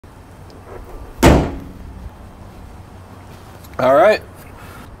All right.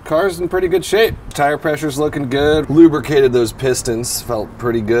 Car's in pretty good shape. Tire pressure's looking good. Lubricated those pistons, felt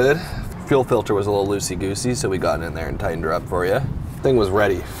pretty good. Fuel filter was a little loosey-goosey, so we got in there and tightened her up for you. Thing was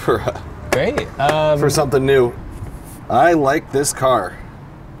ready for Great. for something new. I like this car.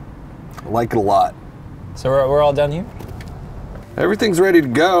 I like it a lot. So we're all done here? Everything's ready to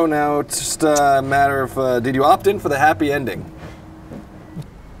go. Now it's just a matter of, did you opt in for the happy ending?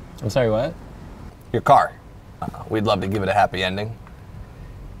 I'm sorry, what? Your car. We'd love to give it a happy ending.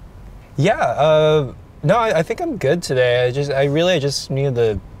 Yeah, no, I think I'm good today. I really just needed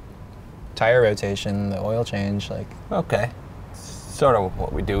the tire rotation, the oil change, like. Okay. Sort of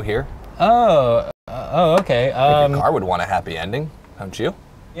what we do here. Oh, okay. I think your car would want a happy ending, don't you?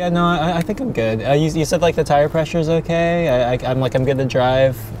 Yeah, no, I think I'm good. You said like the tire pressure's okay. I'm good to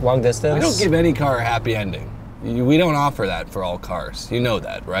drive long distance. We don't give any car a happy ending. We don't offer that for all cars. You know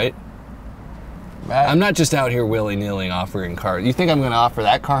that, right? I'm not just out here willy-nilly offering cars. You think I'm going to offer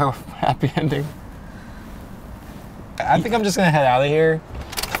that car a happy ending? I think I'm just going to head out of here.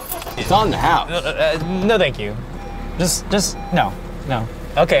 It's on the house. No, thank you. Just no.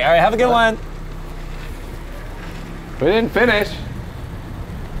 Okay, all right, have a good one. We didn't finish.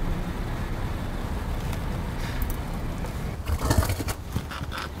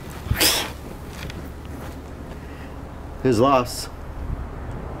 His loss.